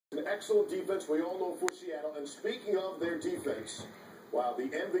excellent defense we all know for Seattle. And speaking of their defense, wow, the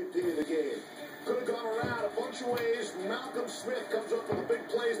MVP of the game could have gone around a bunch of ways. Malcolm Smith comes up with the big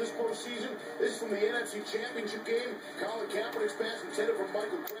plays this postseason. This is from the NFC Championship game. Colin Kaepernick's pass intended from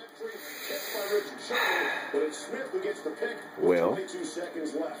Michael Crabtree, catch by Richard Sherman, but it's Smith who gets the pick with 22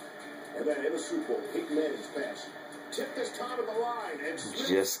 seconds left. And then in the Super Bowl, Peyton Manning's pass tipped this time of the line, and Smith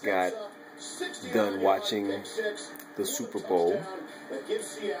just got done watching the Super Bowl. That gives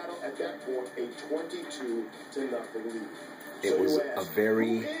Seattle at that point a 22-0 lead. It was a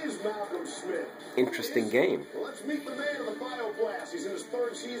very interesting game. Let's meet the man of the bioblast. He's in his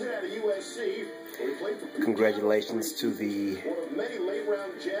third season at USC. Congratulations to the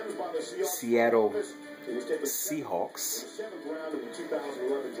Seattle Seahawks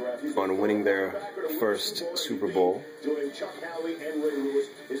on winning their first Super Bowl.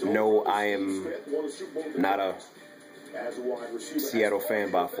 No, I am not a Seattle fan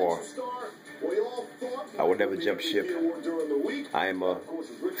by far. I would never jump ship. I am a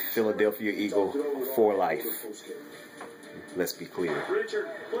Philadelphia Eagle for life. Let's be clear. Richard,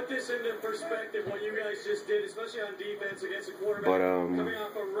 put this into perspective, what you guys just did, especially on defense against a quarterback. But coming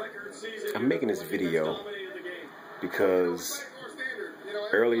off a record season, I'm making this video because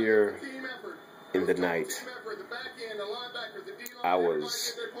earlier in the night, I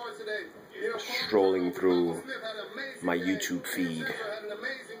was strolling through my YouTube feed,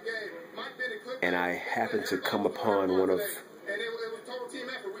 and I happened to come upon one of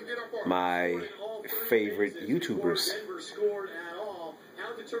my favorite YouTubers,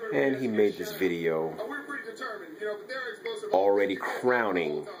 and he made this video already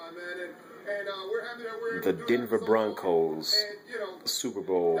crowning the Denver Broncos Super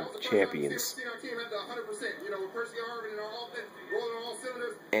Bowl champions.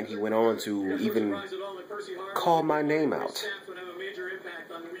 And he went on to even call my name out.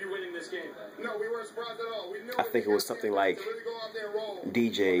 I think it was something like,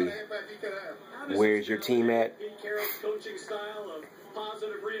 DJ, where's your team at?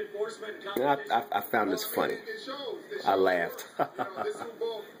 I found this funny. I laughed.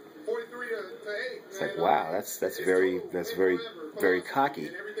 It's like, wow, that's very cocky,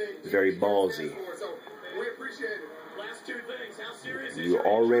 very ballsy. You're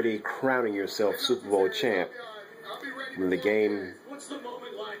already crowning yourself Super Bowl champ when the game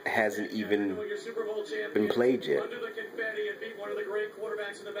hasn't even been played yet.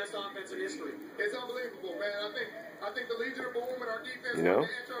 You know?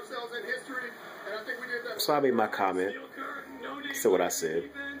 So I made my comment, said what I said,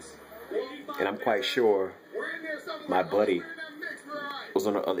 and I'm quite sure my buddy was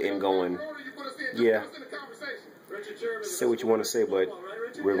on the other end going, yeah, say what you want to say, but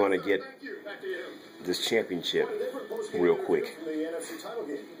we're going to get this championship real quick.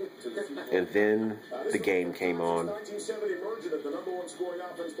 And then the game came on.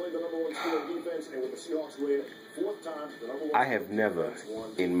 I have never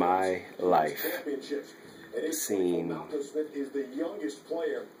in my life seen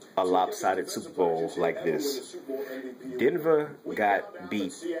a lopsided Super Bowl like this. Denver got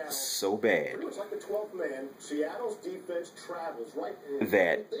beat so bad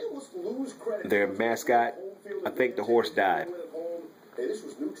that their mascot, I think the horse died. Hey, this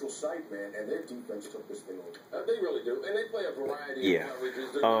was neutral site, man, and their defense took this thing over. They really do, and they play a variety of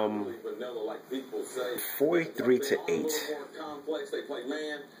coverages. But no, like people say, 43-8. Complex. They play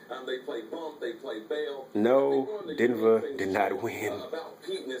man, they play bump, they play bail. No, Denver did not win. About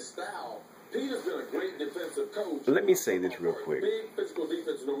Pete and his style. Pete has been a great defensive coach. Let me say this real quick.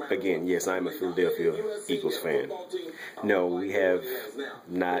 Again, yes, I'm a Philadelphia Eagles fan. No, we have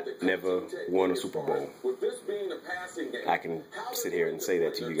never won a Super Bowl. I can sit here and say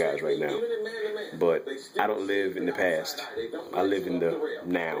that to you guys right now. But I don't live in the past. I live in the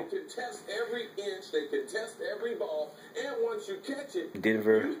now.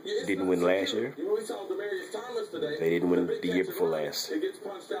 Denver didn't win last year. They didn't win the year before last.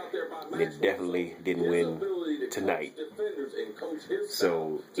 They definitely didn't win tonight.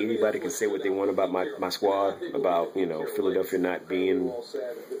 So anybody can say what they want about my squad, about, you know, Philadelphia not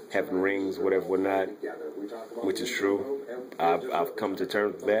having rings, whatever, not, which is true. I've come to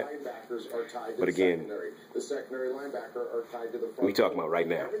terms with that. But again, we talking about right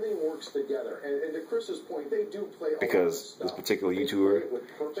now. Because this particular YouTuber,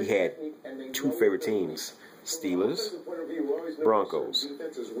 he had two favorite teams, Steelers, Broncos.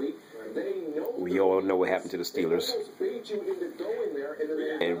 We all know what happened to the Steelers,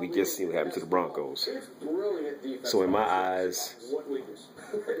 and we just seen what happened to the Broncos. So in my eyes,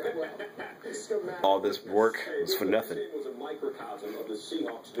 all this work was for nothing.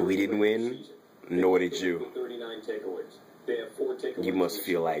 We didn't win, nor did you. You must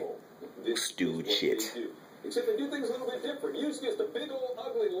feel like stewed shit. Except they do things a little bit different. Usually it's the big old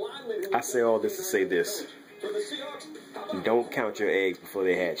ugly lineman who... I say all this to say this. Don't count your eggs before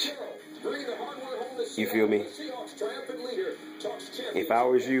they hatch. You feel me? If I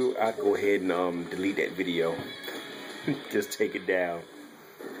was you, I'd go ahead and delete that video. Just take it down.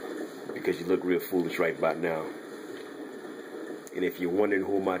 Because you look real foolish right about now. And if you're wondering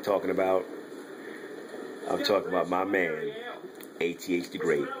who am I talking about, I'm talking about my man, ATH the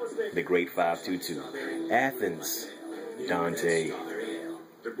Great, ThaGreat522. Athens, Dante.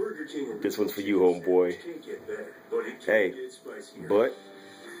 This one's for you, homeboy. Hey, but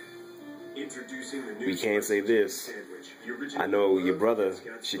we can't say this. I know your brother,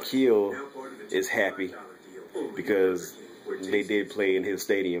 Shaquille, is happy because they did play in his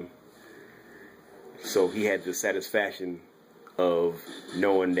stadium. So he had the satisfaction of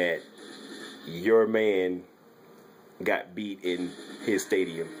knowing that your man got beat in his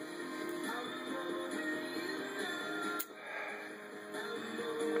stadium.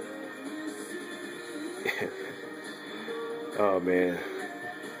 Oh man,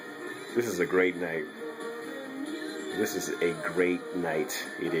 this is a great night. This is a great night.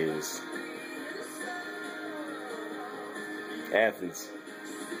 It is. Athens,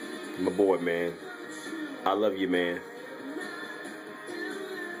 my boy, man. I love you, man.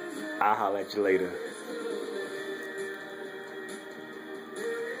 I'll holler at you later.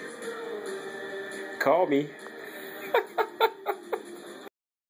 Call me.